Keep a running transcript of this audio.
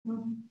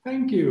Well,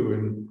 thank you,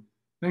 and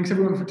thanks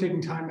everyone for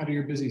taking time out of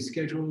your busy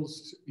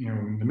schedules,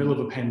 in the middle of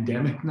a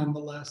pandemic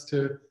nonetheless,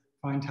 to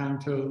find time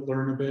to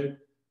learn a bit.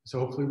 So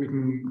hopefully we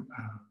can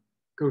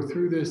go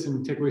through this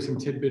and take away some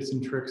tidbits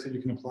and tricks that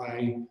you can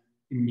apply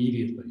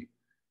immediately.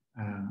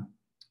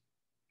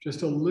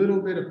 Just a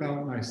little bit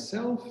about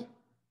myself.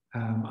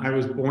 I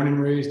was born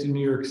and raised in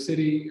New York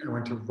City. I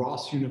went to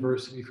Ross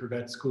University for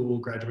vet school,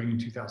 graduating in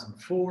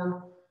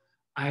 2004.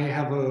 I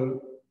have a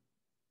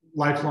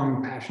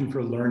lifelong passion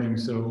for learning.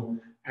 So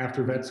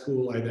after vet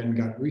school, I then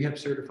got rehab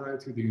certified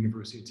through the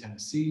University of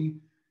Tennessee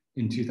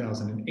in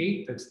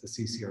 2008. That's the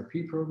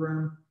CCRP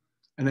program.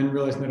 And then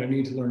realizing that I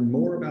need to learn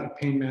more about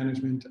pain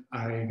management,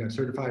 I got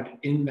certified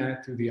in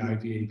that through the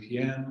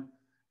IVAPM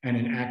and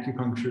in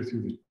acupuncture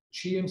through the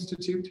Chi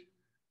Institute.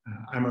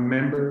 I'm a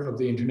member of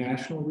the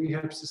International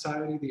Rehab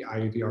Society, the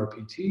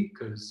IAVRPT,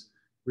 because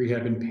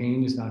rehab and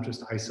pain is not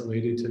just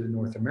isolated to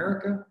North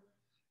America.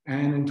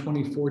 And in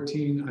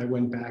 2014, I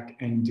went back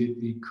and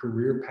did the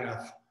career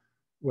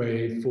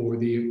pathway for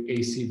the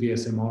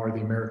ACVSMR,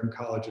 the American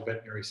College of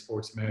Veterinary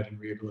Sports Med and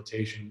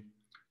Rehabilitation.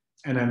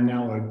 And I'm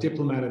now a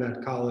diplomate at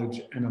that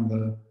college, and I'm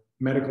the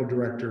medical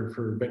director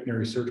for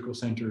veterinary surgical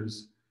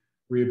centers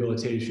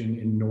rehabilitation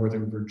in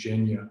Northern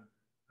Virginia.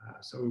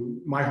 So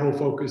my whole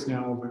focus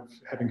now,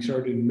 having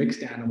started in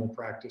mixed animal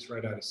practice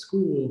right out of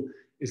school,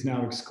 is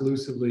now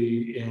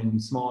exclusively in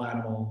small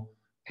animal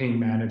pain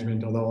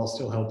management, although I'll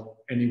still help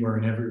anywhere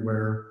and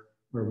everywhere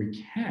where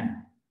we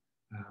can.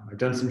 I've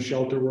done some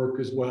shelter work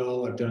as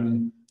well. I've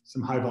done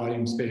some high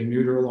volume spay and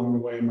neuter along the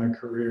way in my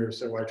career.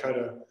 So I try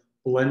to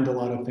blend a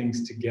lot of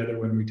things together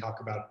when we talk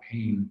about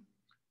pain,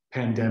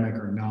 pandemic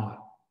or not.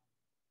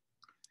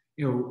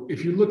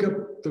 If you look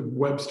up the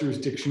Webster's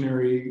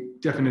Dictionary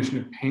definition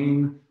of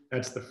pain,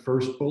 that's the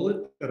first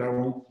bullet that I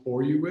won't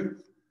bore you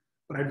with,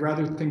 but I'd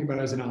rather think about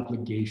it as an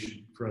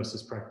obligation for us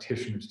as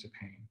practitioners to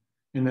pain.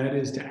 And that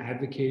is to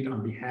advocate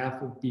on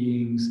behalf of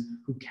beings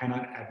who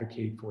cannot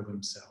advocate for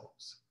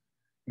themselves.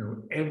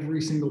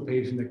 Every single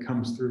patient that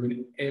comes through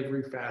in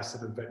every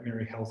facet of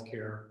veterinary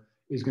healthcare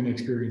is going to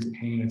experience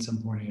pain at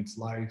some point in its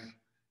life.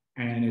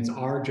 And it's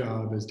our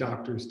job as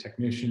doctors,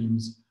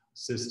 technicians,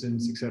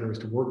 assistants, et cetera, is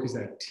to work as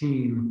that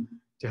team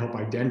to help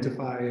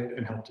identify it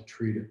and help to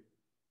treat it.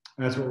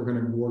 And that's what we're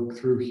going to work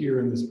through here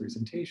in this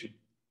presentation.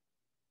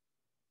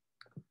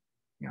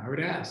 I would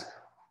ask,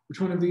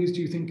 which one of these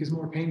do you think is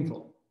more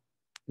painful?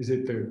 Is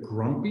it the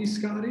grumpy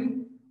Scotty,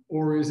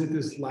 or is it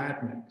this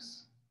lab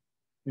mix?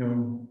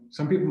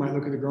 Some people might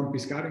look at the grumpy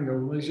Scotty and go,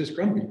 well, he's just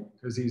grumpy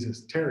because he's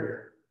a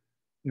terrier.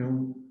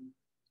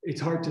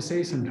 It's hard to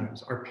say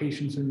sometimes. Our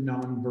patients are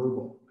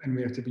nonverbal, and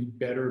we have to be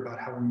better about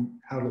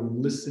how to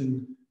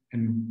listen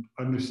and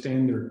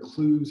understand their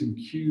clues and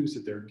cues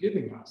that they're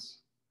giving us.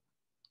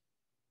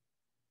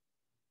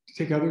 To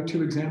take other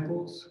two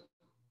examples,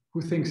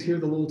 who thinks here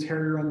the little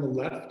terrier on the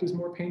left is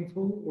more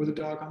painful, or the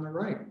dog on the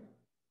right?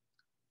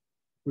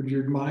 Would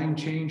your mind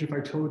change if I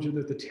told you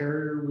that the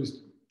terrier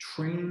was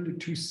trained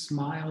to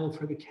smile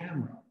for the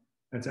camera?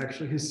 That's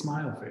actually his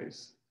smile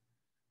face.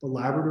 The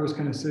Labrador is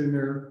kind of sitting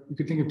there. You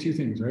could think of two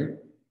things, right?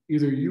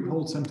 Either you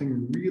hold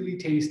something really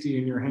tasty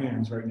in your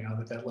hands right now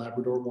that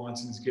Labrador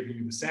wants and is giving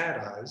you the sad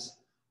eyes,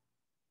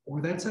 or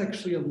that's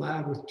actually a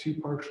lab with two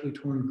partially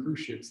torn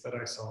cruciates that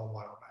I saw a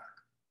while back.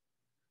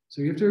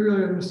 So you have to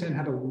really understand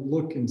how to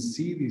look and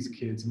see these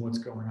kids and what's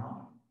going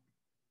on.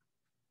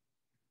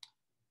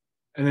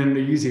 And then the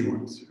easy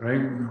ones, right?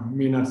 We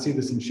may not see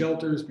this in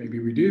shelters, maybe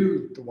we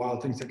do, the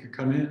wild things that could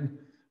come in,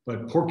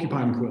 but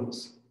porcupine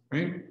quills,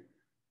 right?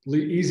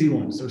 Easy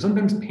ones. So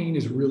sometimes pain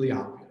is really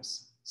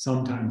obvious,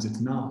 sometimes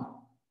it's not.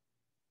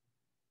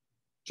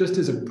 Just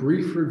as a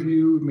brief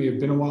review, it may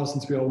have been a while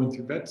since we all went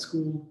through vet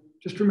school.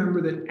 Just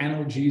remember that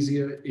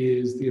analgesia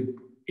is the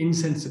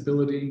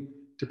insensibility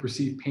to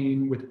perceive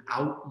pain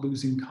without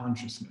losing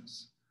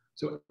consciousness.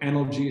 So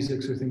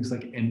analgesics are things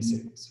like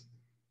NSAIDs.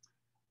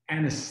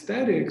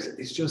 Anesthetics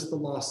is just the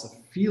loss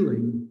of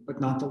feeling,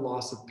 but not the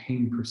loss of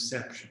pain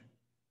perception.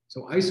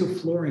 So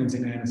isoflurine's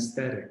an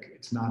anesthetic,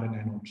 it's not an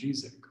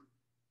analgesic.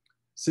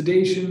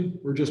 Sedation,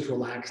 we're just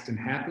relaxed and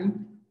happy,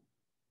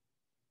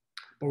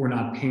 but we're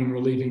not pain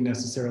relieving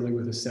necessarily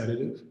with a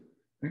sedative.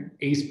 Right?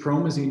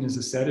 Acepromazine is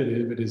a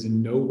sedative, it is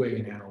in no way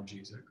an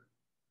analgesic.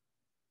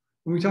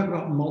 When we talk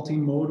about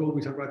multimodal,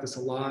 we talk about this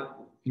a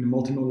lot,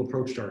 multimodal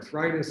approach to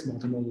arthritis,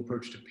 multimodal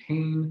approach to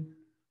pain.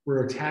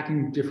 We're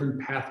attacking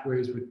different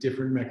pathways with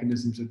different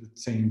mechanisms at the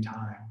same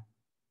time.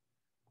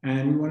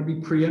 And we want to be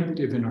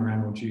preemptive in our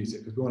analgesia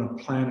because we want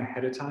to plan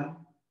ahead of time.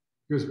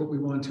 Because what we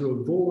want to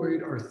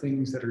avoid are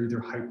things that are either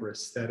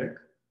hyperesthetic,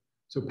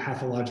 so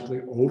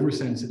pathologically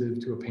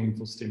oversensitive to a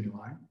painful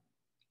stimuli,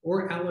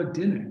 or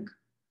allodynic.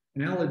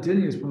 And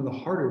allodynia is one of the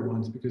harder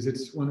ones because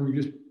it's when we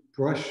just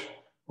brush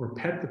or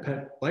pet the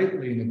pet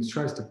lightly and it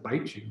tries to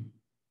bite you.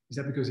 Is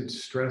that because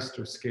it's stressed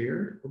or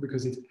scared, or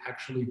because it's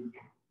actually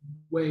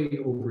way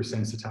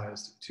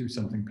oversensitized to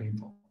something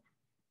painful?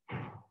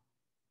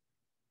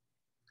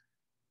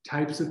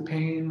 Types of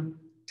pain,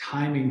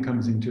 timing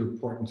comes into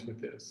importance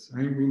with this.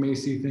 Right? We may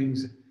see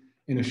things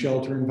in a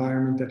shelter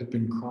environment that had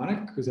been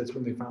chronic, because that's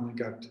when they finally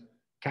got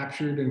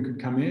captured and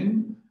could come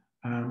in,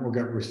 or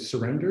got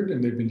surrendered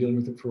and they've been dealing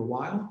with it for a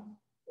while.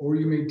 Or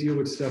you may deal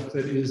with stuff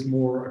that is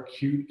more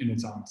acute in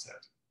its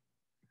onset.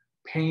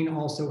 Pain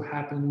also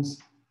happens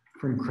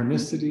from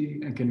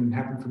chronicity and can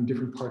happen from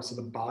different parts of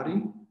the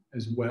body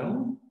as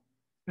well.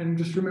 And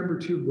just remember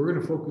too, we're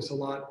going to focus a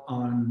lot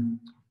on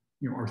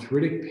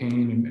arthritic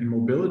pain and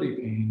mobility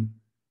pain,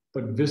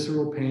 but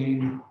visceral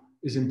pain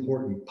is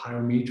important.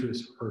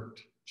 Pyometras hurt,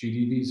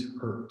 GDVs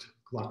hurt,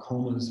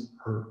 glaucomas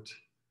hurt.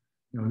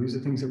 These are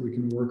things that we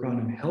can work on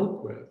and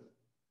help with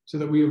so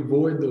that we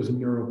avoid those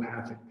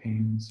neuropathic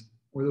pains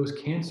or those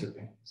cancer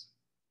pains.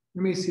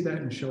 We may see that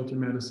in shelter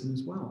medicine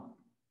as well.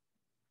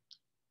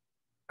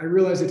 I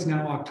realize it's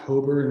now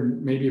October,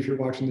 and maybe if you're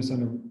watching this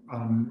on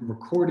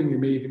recording, it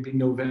may even be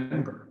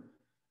November.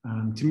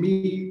 To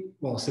me,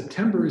 while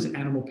September is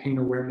Animal Pain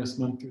Awareness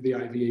Month through the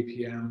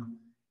IVAPM,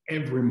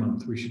 every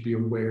month we should be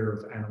aware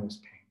of animals'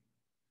 pain.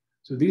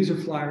 So these are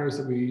flyers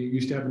that we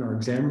used to have in our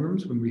exam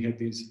rooms when we had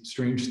these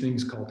strange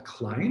things called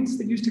clients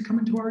that used to come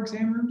into our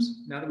exam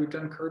rooms. Now that we've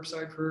done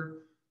curbside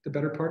for the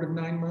better part of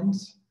 9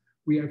 months,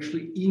 we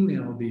actually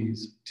email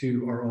these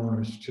to our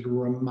owners to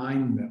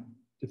remind them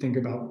to think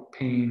about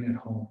pain at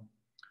home.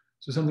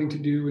 So something to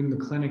do in the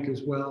clinic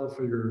as well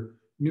for your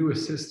new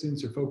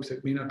assistants or folks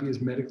that may not be as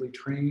medically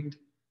trained,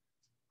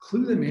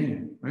 clue them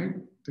in, right?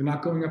 They're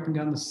not going up and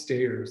down the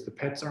stairs. The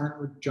pets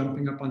aren't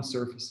jumping up on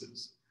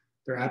surfaces.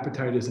 Their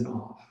appetite isn't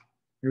off.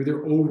 Maybe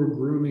they're over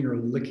grooming or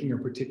licking a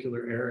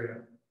particular area.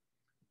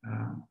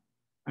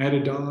 I had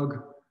a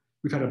dog,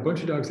 we've had a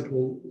bunch of dogs that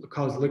will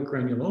cause lick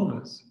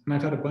granulomas, and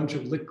I've had a bunch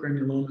of lick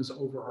granulomas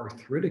over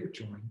arthritic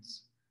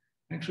joints.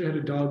 I actually had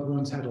a dog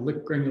once had a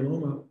lick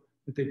granuloma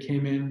that they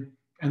came in,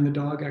 and the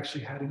dog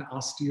actually had an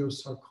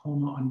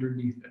osteosarcoma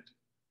underneath it.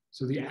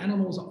 So the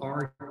animals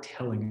are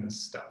telling us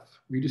stuff.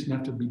 We just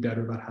have to be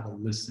better about how to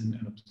listen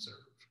and observe.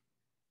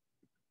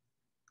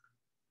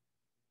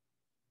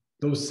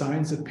 Those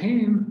signs of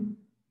pain,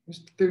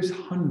 there's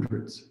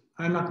hundreds.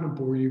 I'm not going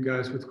to bore you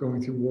guys with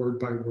going through word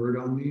by word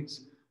on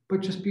these, but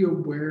just be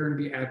aware and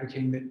be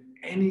advocating that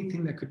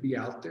anything that could be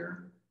out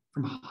there,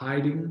 from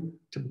hiding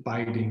to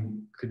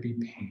biting, could be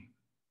pain.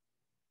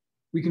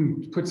 We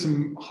can put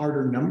some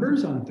harder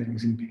numbers on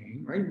things in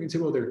pain, right? We can say,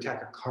 well, they're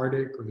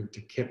tachycardic or they're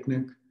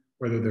tachypnic,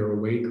 whether they're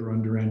awake or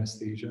under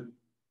anesthesia.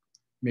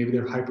 Maybe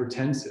they're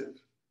hypertensive.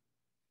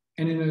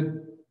 And in a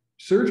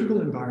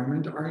surgical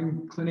environment, our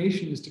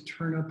inclination is to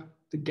turn up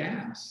the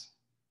gas,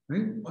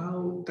 right?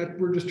 Well, that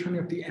we're just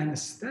turning up the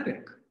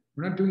anesthetic.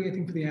 We're not doing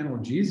anything for the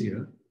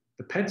analgesia.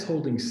 The pet's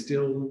holding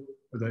still,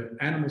 or the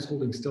animal's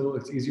holding still.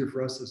 It's easier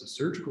for us as a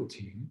surgical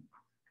team,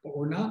 but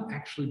we're not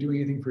actually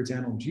doing anything for its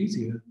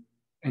analgesia.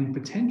 And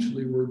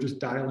potentially we're just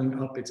dialing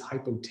up its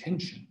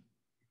hypotension.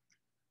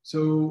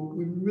 So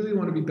we really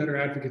want to be better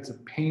advocates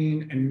of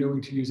pain and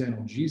knowing to use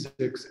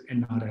analgesics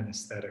and not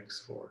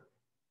anesthetics for.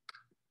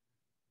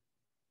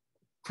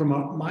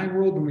 From my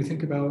world, when we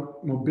think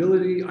about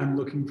mobility, I'm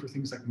looking for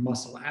things like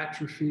muscle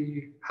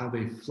atrophy, how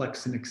they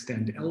flex and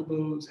extend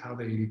elbows, how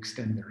they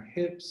extend their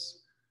hips.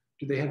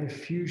 Do they have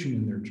effusion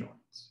in their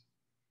joints?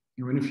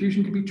 An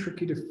effusion can be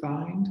tricky to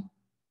find,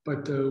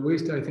 but the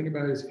ways that I think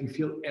about it is if you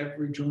feel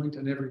every joint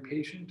on every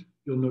patient,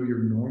 you'll know your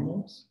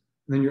normals,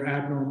 and then your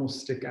abnormals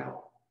stick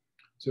out.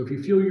 So if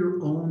you feel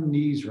your own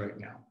knees right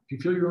now, if you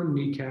feel your own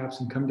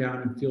kneecaps and come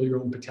down and feel your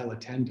own patella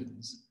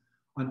tendons,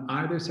 on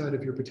either side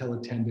of your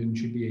patella tendon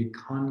should be a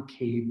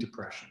concave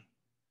depression.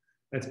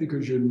 That's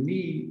because your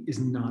knee is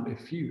not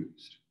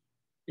effused.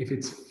 If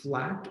it's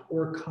flat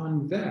or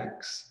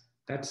convex,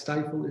 that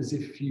stifle is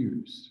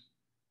effused.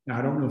 Now,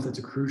 I don't know if that's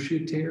a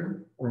cruciate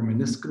tear or a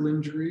meniscal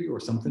injury or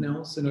something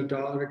else in a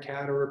dog, a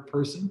cat, or a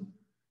person,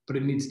 but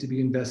it needs to be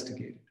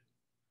investigated.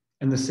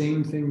 And the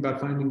same thing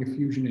about finding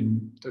effusion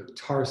in the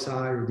tarsi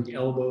or the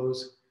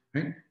elbows,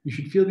 right? You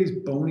should feel these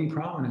bony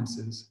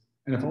prominences.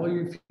 And if all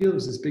you feel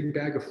is this big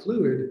bag of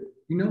fluid,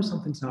 you know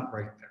something's not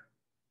right there.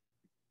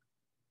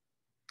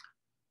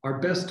 Our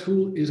best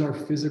tool is our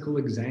physical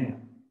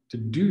exam to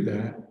do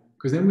that,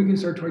 because then we can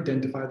start to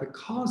identify the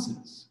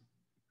causes.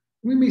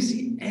 We may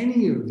see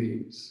any of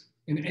these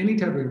in any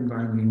type of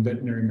environment in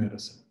veterinary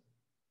medicine,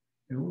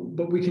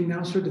 but we can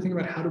now start to think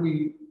about how do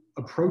we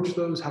approach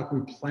those, how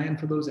can we plan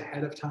for those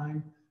ahead of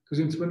time, because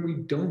it's when we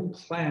don't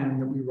plan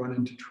that we run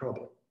into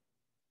trouble.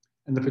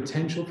 And the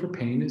potential for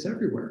pain is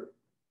everywhere.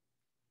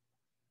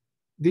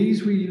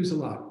 These we use a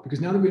lot,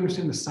 because now that we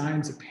understand the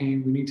science of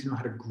pain, we need to know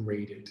how to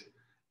grade it.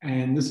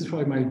 And this is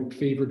probably my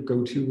favorite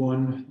go-to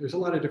one. There's a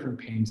lot of different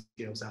pain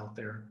scales out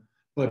there,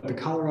 but the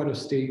Colorado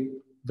State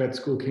Vet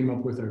School came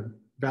up with a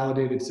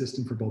validated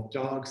system for both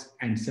dogs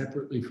and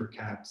separately for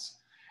cats,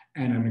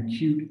 and an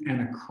acute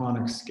and a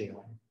chronic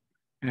scaling.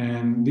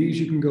 And these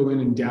you can go in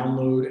and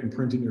download and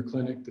print in your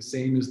clinic, the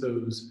same as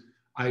those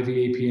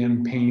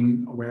IVAPM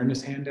pain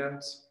awareness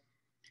handouts.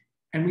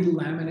 And we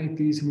laminate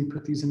these and we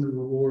put these in the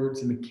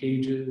rewards and the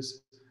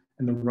cages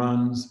and the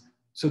runs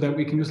so that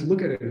we can just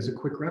look at it as a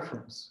quick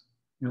reference.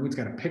 It's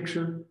got a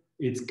picture,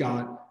 it's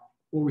got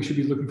what we should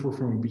be looking for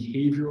from a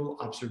behavioral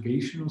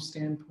observational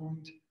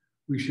standpoint.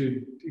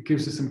 It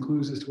gives us some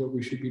clues as to what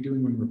we should be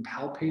doing when we're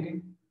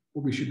palpating,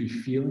 what we should be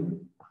feeling.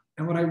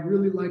 And what I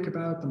really like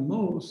about it the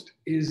most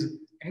is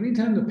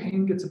anytime the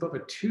pain gets above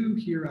a 2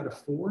 here out of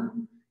 4,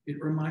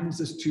 it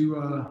reminds us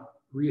to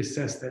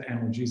reassess that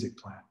analgesic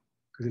plan,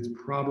 because it's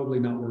probably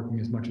not working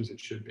as much as it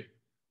should be.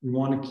 We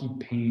want to keep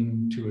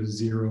pain to a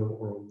 0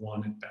 or a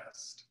 1 at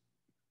best.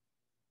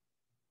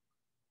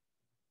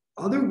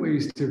 Other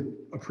ways to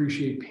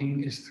appreciate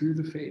pain is through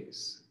the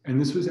face. And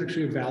this was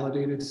actually a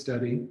validated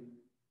study.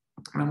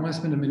 And I want to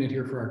spend a minute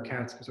here for our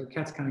cats, because our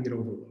cats kind of get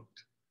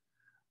overlooked.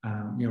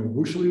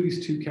 Which of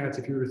these 2 cats,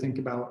 if you were to think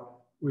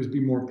about, would be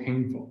more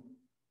painful?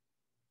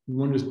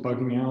 One just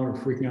bugging out or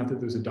freaking out that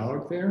there's a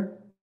dog there?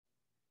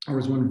 Or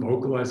is one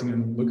vocalizing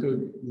and look at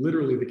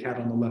literally the cat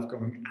on the left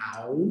going,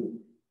 ow?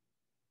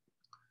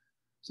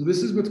 So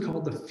this is what's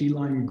called the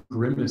feline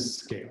grimace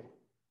scale.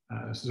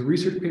 This is a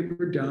research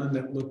paper done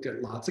that looked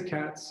at lots of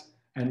cats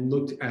and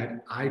looked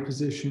at eye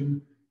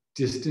position,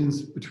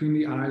 distance between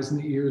the eyes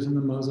and the ears and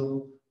the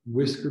muzzle,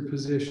 whisker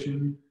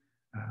position,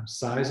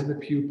 size of the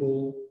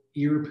pupil,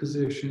 ear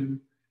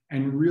position,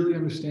 and really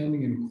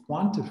understanding and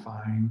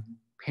quantifying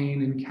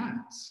pain in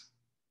cats.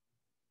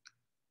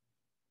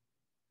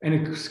 And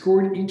it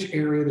scored each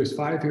area. There's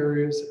 5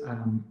 areas.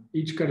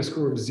 Each got a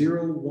score of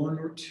 0, 1,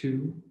 or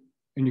 2.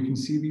 And you can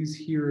see these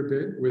here a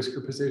bit,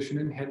 whisker position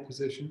and head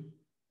position.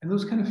 And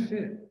those kind of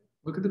fit.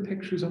 Look at the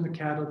pictures on the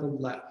cat on the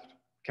left.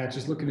 Cat's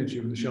just looking at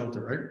you in the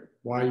shelter, right?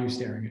 Why are you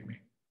staring at me?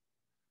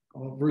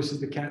 Versus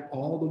the cat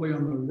all the way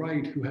on the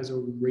right who has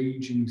a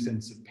raging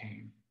sense of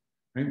pain,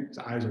 right? His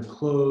eyes are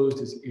closed,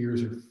 his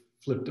ears are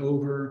flipped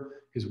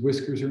over, his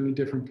whiskers are in a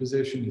different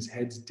position, his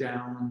head's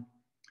down.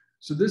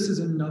 So this is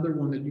another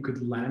one that you could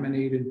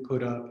laminate and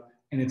put up,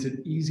 and it's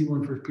an easy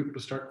one for people to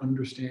start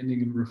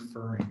understanding and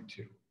referring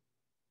to.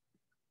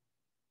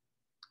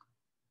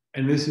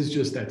 And this is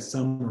just that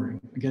summary.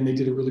 Again, they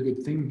did a really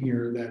good thing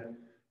here that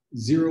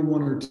 0,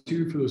 1, or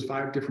 2 for those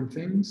 5 different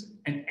things,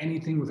 and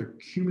anything with a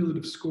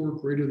cumulative score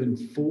greater than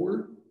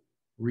 4,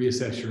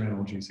 reassess your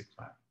analgesic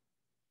plan.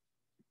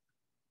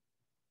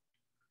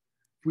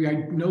 If we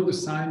know the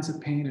signs of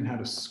pain and how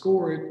to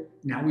score it,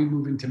 now we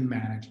move into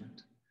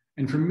management.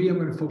 And for me, I'm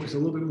going to focus a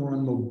little bit more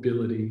on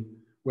mobility,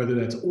 whether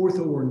that's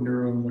ortho or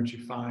neuro, and what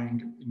you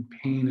find in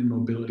pain and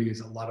mobility is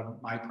a lot of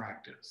my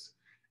practice.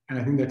 And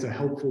I think that's a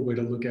helpful way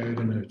to look at it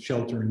in a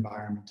shelter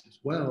environment as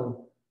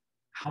well.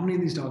 How many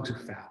of these dogs are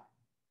fat?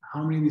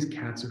 How many of these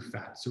cats are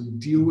fat? So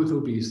deal with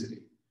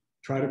obesity.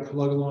 Try to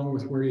plug along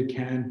with where you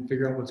can,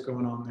 figure out what's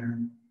going on there.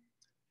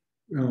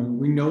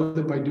 We know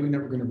that by doing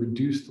that, we're going to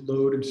reduce the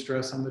load and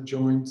stress on the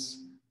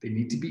joints. They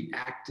need to be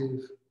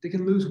active. They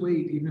can lose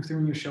weight, even if they're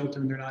in your shelter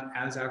and they're not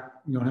as active,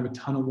 don't have a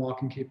ton of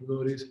walking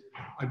capabilities,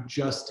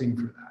 adjusting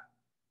for that.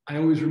 I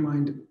always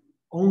remind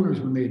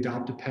owners when they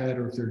adopt a pet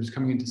or if they're just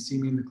coming in to see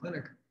me in the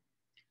clinic,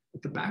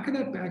 at the back of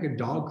that bag of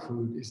dog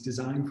food is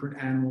designed for an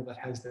animal that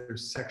has their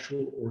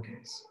sexual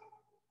organs.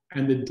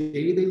 And the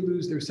day they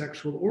lose their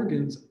sexual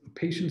organs, the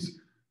patient's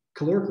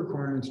caloric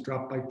requirements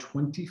drop by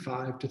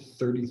 25 to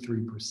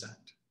 33%.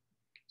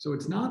 So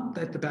it's not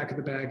that the back of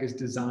the bag is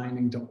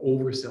designing to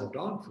oversell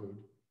dog food.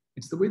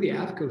 It's the way the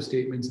AFCO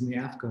statements and the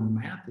AFCO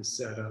math is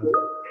set up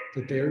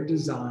that they're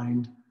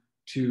designed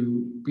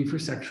to be for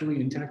sexually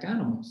intact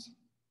animals.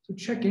 So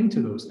check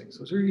into those things.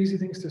 Those are easy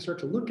things to start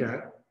to look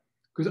at,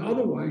 because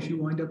otherwise you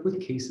wind up with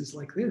cases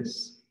like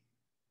this.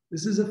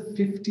 This is a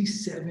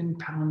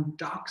 57-pound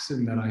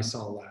dachshund that I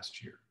saw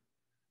last year.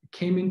 It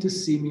came in to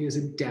see me as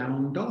a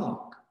down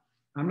dog.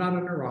 I'm not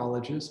a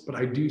neurologist, but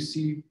I do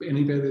see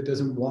anybody that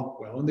doesn't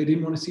walk well, and they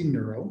didn't want to see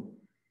neuro,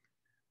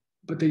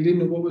 but they didn't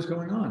know what was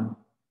going on.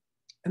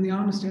 And the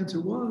honest answer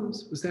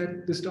was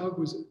that this dog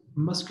was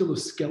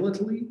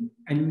musculoskeletally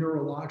and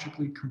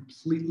neurologically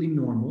completely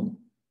normal.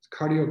 His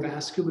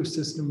cardiovascular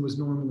system was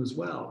normal as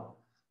well.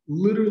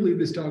 Literally,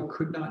 this dog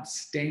could not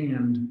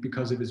stand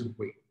because of his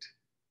weight.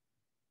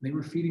 They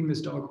were feeding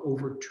this dog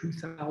over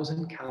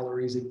 2,000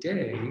 calories a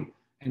day,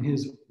 and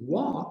his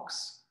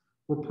walks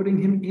were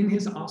putting him in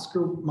his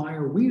Oscar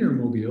Mayer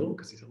Wienermobile,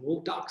 because he's a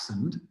little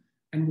dachshund,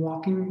 and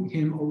walking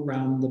him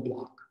around the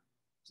block.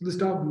 So this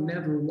dog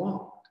never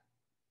walked.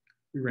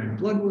 We ran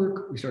blood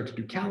work, we started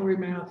to do calorie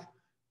math.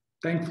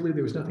 Thankfully,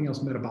 there was nothing else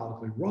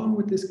metabolically wrong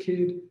with this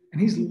kid,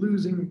 and he's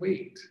losing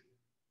weight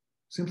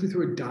simply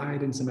through a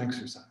diet and some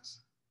exercise.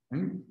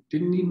 Right?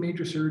 Didn't need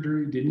major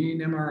surgery, didn't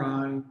need an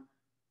MRI,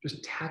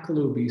 just tackle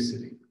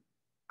obesity.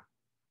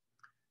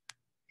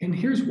 And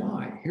here's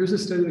why. Here's a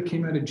study that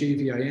came out of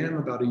JVIM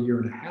about 1.5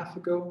 years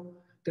ago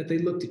that they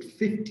looked at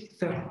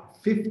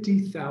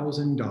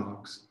 50,000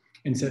 dogs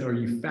and said, are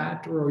you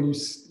fat or are you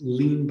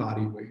lean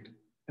body weight?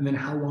 And then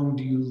how long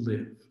do you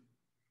live?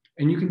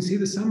 And you can see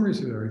the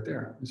summaries are right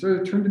there. And so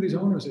I turned to these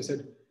owners, I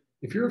said,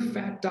 if you're a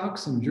fat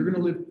dachshund, you're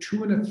gonna live 2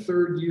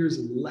 1/3 years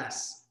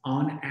less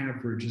on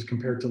average as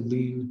compared to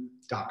lean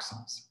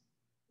dachshunds.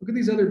 Look at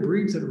these other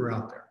breeds that are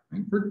out there.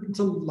 Right? It's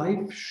a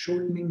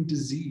life-shortening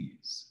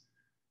disease.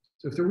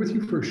 So if they're with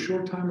you for a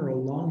short time or a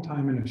long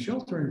time in a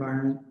shelter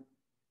environment,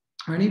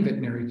 or any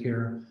veterinary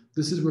care,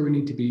 this is where we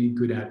need to be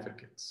good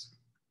advocates.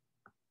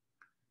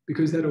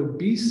 Because that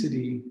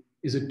obesity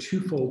is a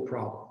twofold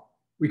problem.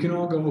 We can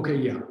all go, okay,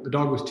 yeah, the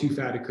dog was too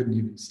fat, it couldn't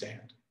even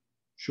stand.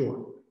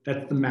 Sure,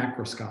 that's the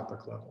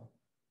macroscopic level.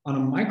 On a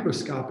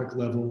microscopic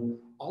level,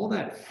 all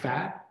that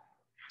fat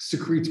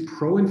secretes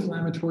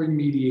pro-inflammatory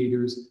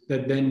mediators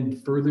that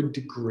then further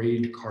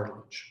degrade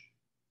cartilage.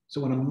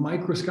 So on a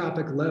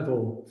microscopic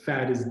level,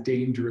 fat is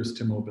dangerous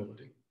to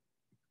mobility.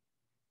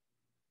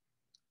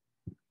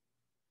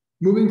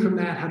 Moving from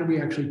that, how do we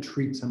actually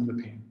treat some of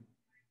the pain?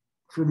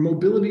 For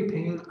mobility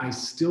pain, I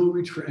still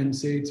reach for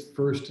NSAIDs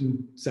first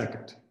and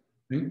second.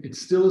 Right? It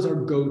still is our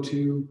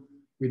go-to.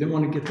 We then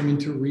want to get them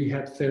into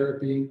rehab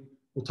therapy.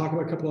 We'll talk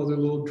about a couple other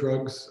little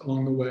drugs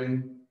along the way.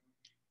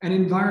 And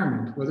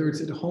environment, whether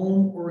it's at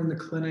home or in the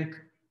clinic,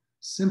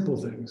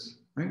 simple things,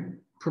 right?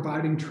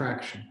 Providing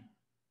traction,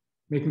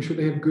 making sure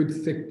they have good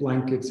thick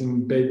blankets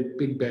and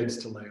big beds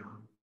to lay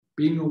on.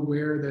 Being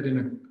aware that in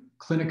a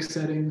clinic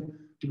setting,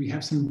 do we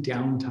have some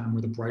downtime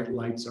where the bright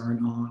lights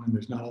aren't on and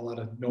there's not a lot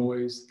of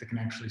noise that can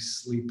actually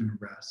sleep and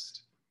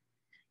rest?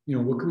 You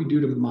know, what can we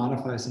do to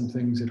modify some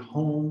things at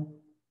home?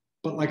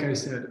 But like I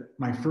said,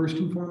 my first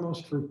and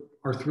foremost for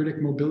arthritic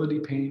mobility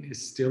pain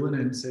is still an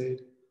NSAID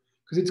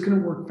because it's going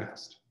to work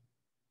fast.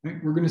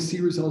 Right? We're going to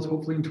see results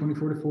hopefully in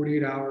 24 to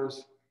 48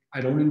 hours.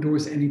 I don't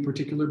endorse any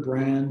particular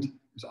brand.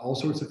 There's all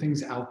sorts of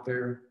things out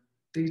there.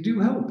 They do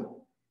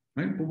help,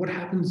 right? But what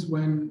happens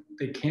when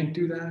they can't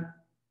do that,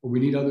 or we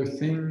need other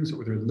things,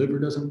 or their liver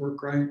doesn't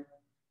work right?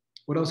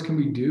 What else can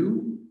we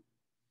do?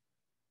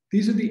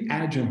 These are the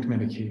adjunct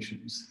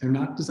medications. They're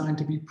not designed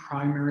to be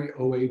primary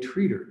OA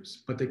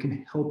treaters, but they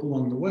can help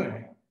along the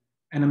way.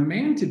 And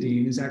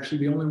amantadine is actually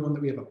the only one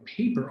that we have a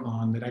paper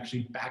on that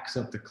actually backs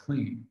up the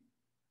claim.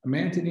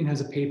 Amantadine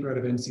has a paper out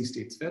of NC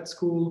State's vet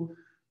school,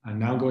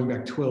 now going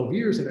back 12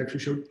 years, that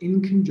actually showed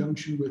in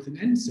conjunction with an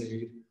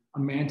NSAID,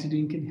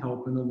 amantadine can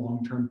help in the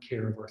long-term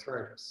care of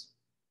arthritis.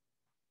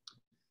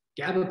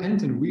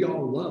 Gabapentin, we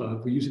all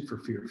love. We use it for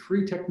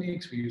fear-free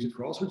techniques. We use it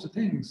for all sorts of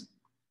things.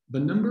 The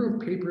number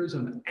of papers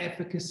on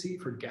efficacy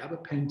for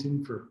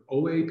gabapentin for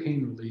OA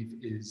pain relief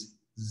is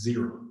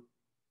 0.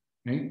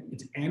 Right?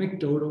 It's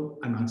anecdotal.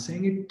 I'm not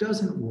saying it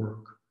doesn't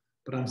work,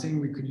 but I'm saying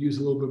we could use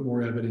a little bit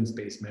more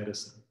evidence-based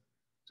medicine.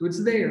 So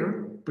it's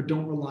there, but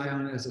don't rely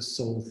on it as a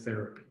sole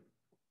therapy.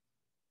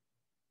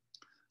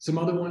 Some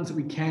other ones that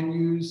we can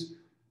use,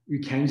 we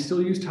can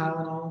still use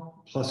Tylenol,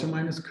 plus or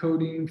minus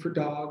codeine for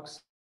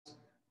dogs.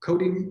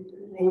 Codeine,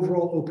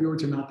 overall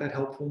opioids are not that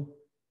helpful.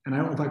 And I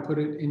don't know if I put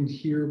it in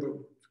here, but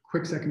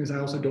quick second is I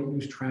also don't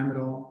use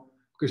tramadol,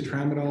 because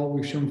tramadol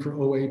we've shown for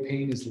OA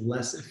pain is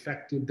less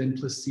effective than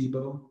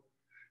placebo.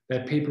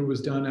 That paper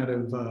was done out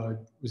of,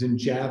 was in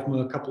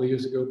JAVMA a couple of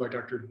years ago by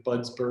Dr.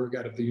 Budsberg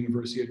out of the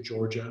University of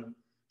Georgia,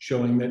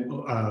 showing that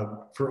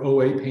for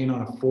OA pain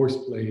on a force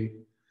plate,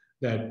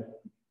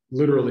 that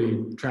literally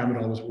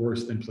tramadol was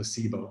worse than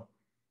placebo.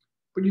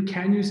 But you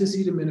can use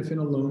acetaminophen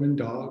alone in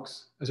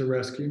dogs as a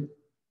rescue.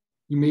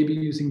 You may be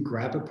using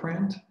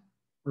gabapentin.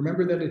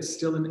 Remember that it's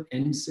still an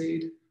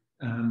NSAID.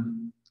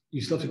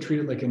 You still have to treat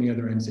it like any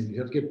other NSAID. You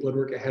have to get blood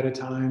work ahead of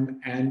time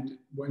and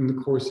in the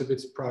course of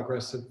its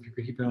progress, if you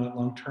could keep it on it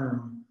long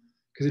term,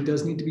 because it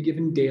does need to be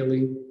given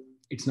daily.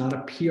 It's not a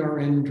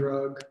PRN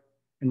drug.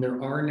 And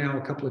there are now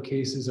a couple of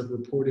cases of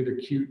reported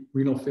acute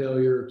renal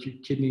failure,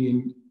 acute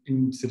kidney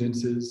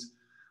incidences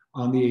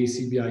on the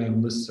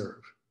ACVIM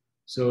listserv.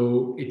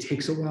 So it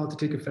takes a while to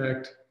take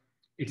effect.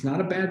 It's not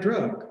a bad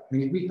drug. I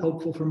mean, it can be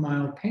helpful for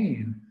mild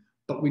pain,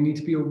 but we need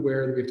to be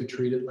aware that we have to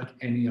treat it like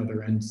any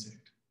other NSAID.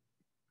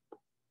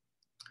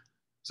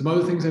 Some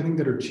other things I think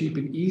that are cheap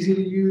and easy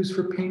to use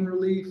for pain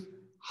relief,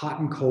 hot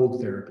and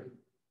cold therapy.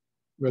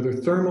 Whether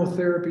thermal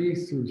therapy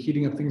through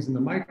heating up things in the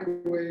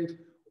microwave,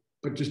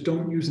 but just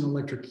don't use an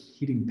electric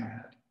heating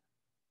pad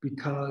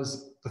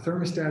because the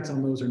thermostats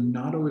on those are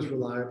not always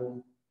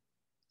reliable.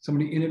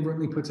 Somebody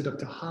inadvertently puts it up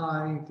to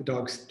high, the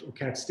dog or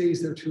cat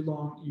stays there too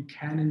long, you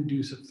can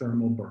induce a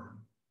thermal burn.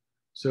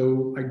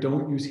 So I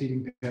don't use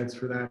heating pads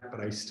for that,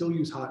 but I still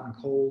use hot and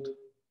cold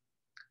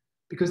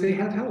because they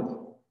have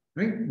help,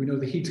 right? We know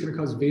the heat's gonna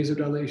cause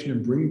vasodilation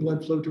and bring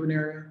blood flow to an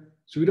area.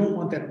 So we don't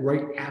want that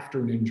right after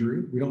an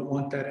injury. We don't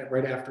want that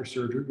right after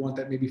surgery. We want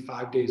that maybe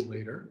 5 days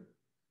later.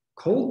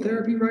 Cold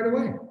therapy right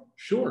away,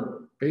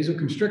 sure.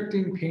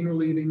 Vasoconstricting, pain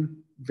relieving,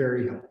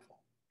 very helpful.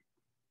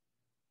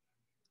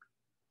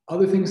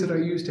 Other things that I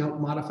use to help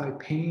modify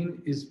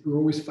pain is we're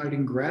always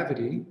fighting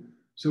gravity.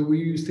 So we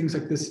use things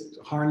like this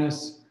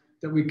harness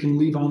that we can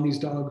leave on these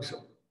dogs,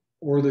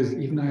 or there's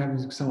even I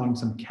have some on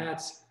some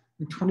cats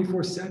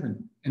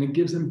 24/7, and it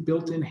gives them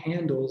built-in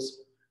handles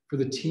for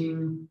the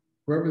team,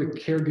 wherever the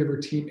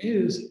caregiver team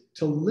is,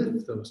 to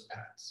lift those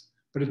pets.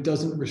 But it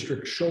doesn't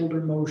restrict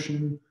shoulder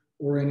motion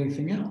or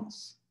anything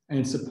else, and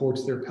it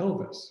supports their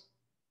pelvis.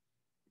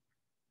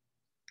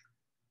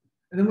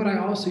 And then what I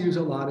also use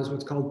a lot is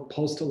what's called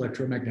pulsed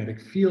electromagnetic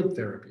field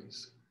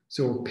therapies.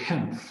 So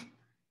PEMF,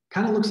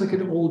 kind of looks like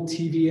an old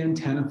TV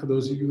antenna for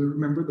those of you who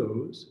remember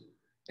those.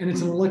 And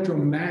it's an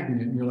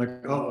electromagnet, and you're like,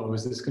 uh-oh,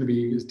 is this going to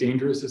be as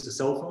dangerous as a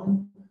cell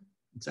phone?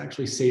 It's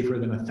actually safer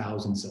than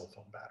 1,000 cell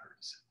phone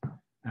batteries.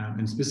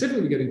 And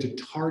specifically, we get into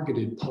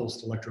targeted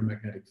pulsed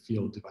electromagnetic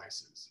field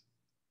devices.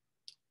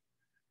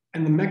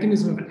 And the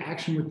mechanism of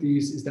action with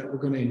these is that we're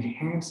going to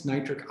enhance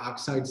nitric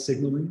oxide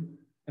signaling,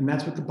 and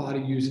that's what the body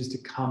uses to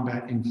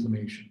combat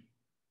inflammation.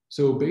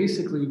 So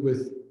basically,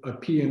 with a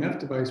PEMF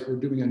device, we're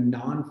doing a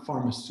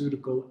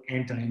non-pharmaceutical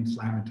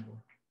anti-inflammatory.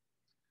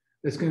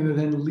 That's going to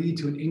then lead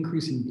to an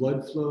increase in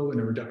blood flow and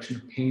a reduction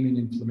of pain and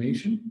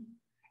inflammation.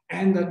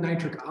 And that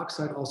nitric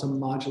oxide also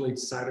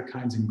modulates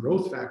cytokines and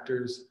growth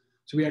factors,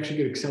 so we actually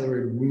get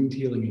accelerated wound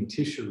healing and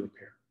tissue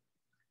repair.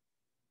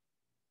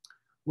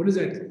 What does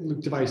that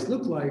device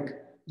look like?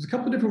 There's a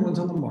couple of different ones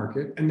on the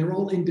market, and they're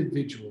all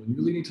individual. You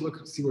really need to look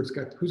and see who's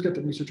got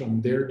the research on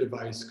their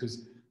device,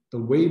 because the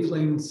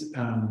wavelengths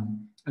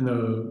and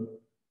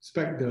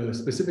the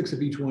specifics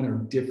of each one are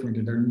different,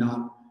 and they're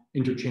not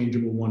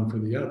interchangeable one for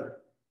the other.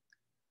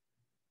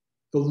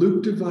 The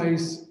loop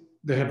device,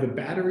 they have the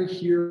battery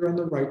here on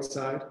the right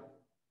side,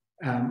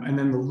 and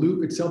then the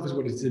loop itself is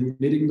what is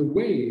emitting the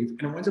wave,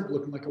 and it winds up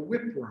looking like a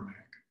whipworm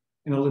egg,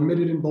 and it'll emit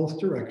it in both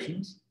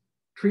directions.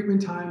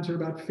 Treatment times are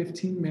about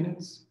 15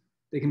 minutes.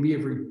 They can be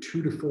every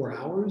 2 to 4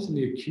 hours in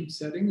the acute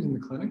settings in the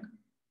clinic,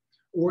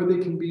 or they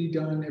can be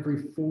done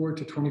every 4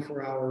 to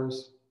 24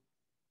 hours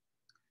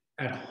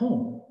at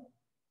home.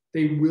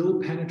 They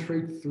will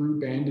penetrate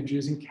through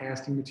bandages and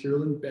casting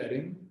material and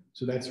bedding,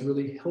 so that's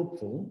really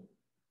helpful.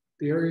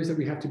 The areas that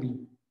we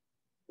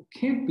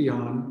can't be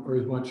on or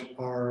as much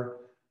are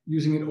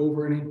using it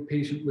over any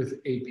patient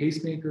with a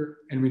pacemaker,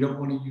 and we don't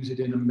want to use it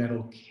in a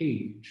metal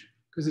cage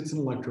because it's an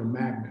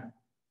electromagnet.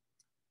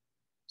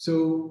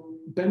 So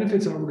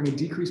benefits are we're going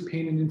to decrease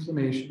pain and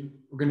inflammation,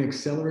 we're going to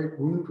accelerate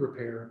wound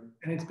repair,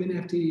 and it's been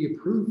FDA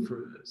approved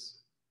for this.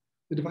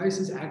 The device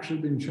has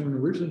actually been shown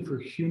originally for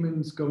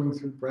humans going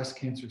through breast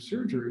cancer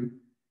surgery,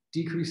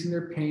 decreasing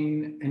their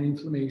pain and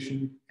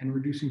inflammation and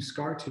reducing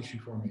scar tissue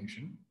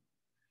formation,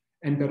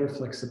 and better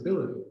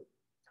flexibility.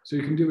 So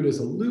you can do it as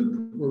a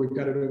loop, where we've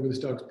got it over this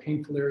dog's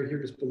painful area here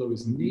just below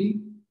his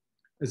knee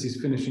as he's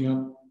finishing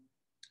up.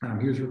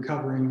 He was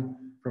recovering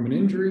from an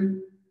injury.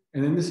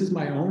 And then this is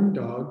my own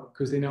dog,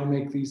 because they now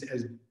make these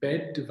as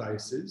bed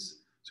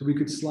devices. So we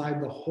could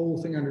slide the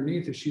whole thing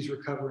underneath as she's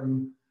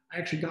recovering. I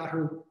actually got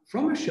her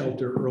from a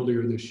shelter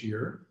earlier this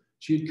year.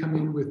 She had come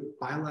in with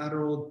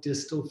bilateral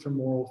distal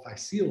femoral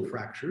physeal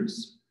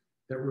fractures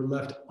that were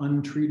left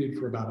untreated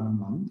for about a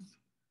month.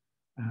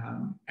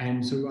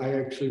 And so I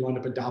actually wound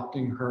up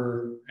adopting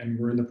her, and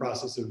we're in the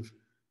process of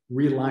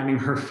realigning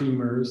her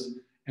femurs.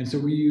 And so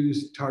we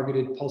use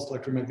targeted pulsed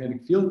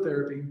electromagnetic field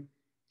therapy,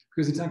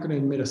 because it's not going to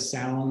emit a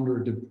sound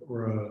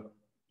or a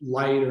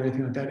light or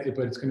anything like that,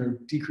 but it's going to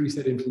decrease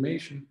that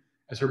inflammation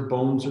as her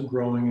bones are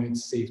growing and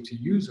it's safe to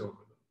use over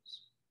those.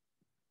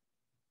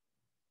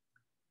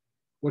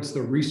 What's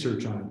the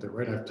research on it though,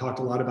 right? I've talked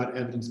a lot about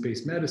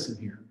evidence-based medicine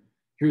here.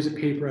 Here's a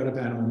paper out of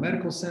Animal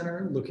Medical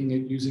Center looking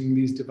at using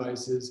these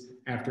devices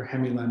after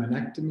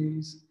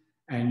hemilaminectomies,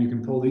 and you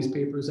can pull these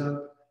papers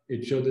up.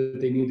 It showed that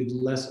they needed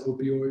less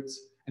opioids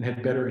and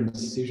had better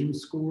incision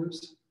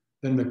scores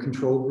than the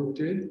control group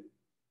did.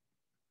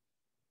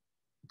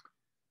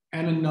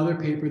 And another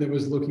paper that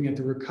was looking at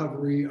the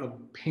recovery of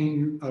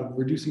pain, of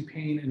reducing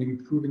pain and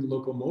improving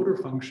locomotor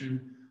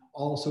function,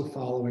 also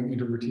following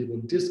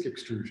intervertebral disc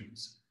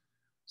extrusions.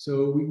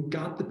 So we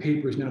got the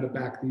papers now to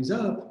back these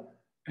up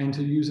and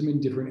to use them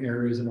in different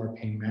areas of our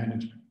pain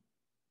management.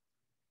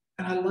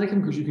 And I like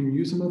them because you can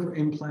use them over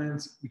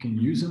implants. We can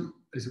use them,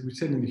 as we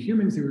said, in the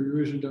humans, they were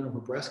originally done over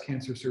breast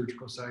cancer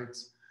surgical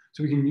sites.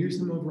 So we can use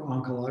them over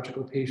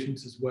oncological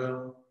patients as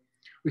well.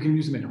 We can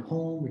use them at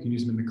home. We can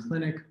use them in the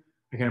clinic.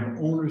 I can have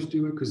owners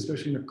do it, because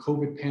especially in a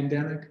COVID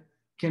pandemic,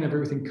 can't have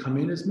everything come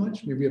in as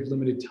much. Maybe we have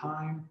limited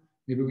time.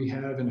 Maybe we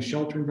have in a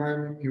shelter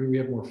environment, maybe we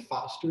have more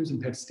fosters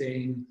and pets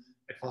staying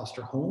at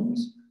foster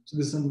homes. So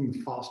this is something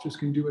the fosters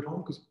can do at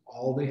home, because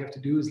all they have to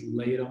do is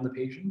lay it on the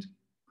patient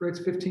for its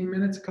 15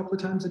 minutes a couple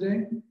of times a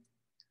day.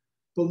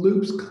 The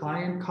loops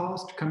client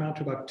cost come out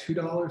to about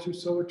 $2 or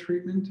so a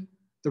treatment.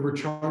 The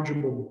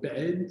rechargeable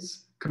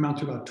beds come out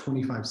to about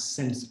 25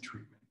 cents a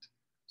treatment.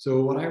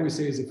 So what I always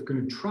say is, if you're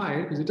going to try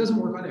it, because it doesn't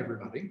work on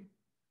everybody,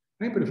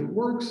 right? But if it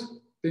works,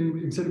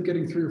 then instead of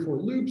getting 3 or 4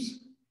 loops,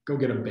 go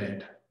get a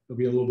bed. It'll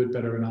be a little bit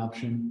better an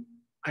option.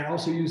 I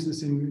also use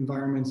this in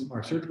environments.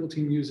 Our surgical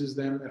team uses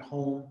them at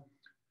home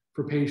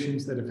for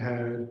patients that have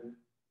had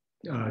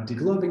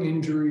degloving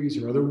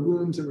injuries or other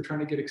wounds that we're trying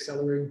to get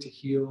accelerating to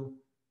heal.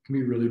 It can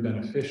be really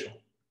beneficial.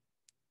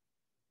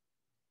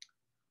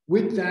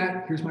 With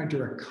that, here's my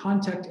direct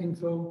contact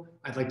info.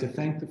 I'd like to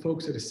thank the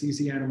folks at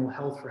CZ Animal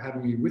Health for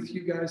having me with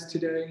you guys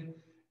today,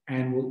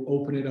 and we'll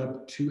open it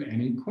up to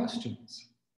any questions.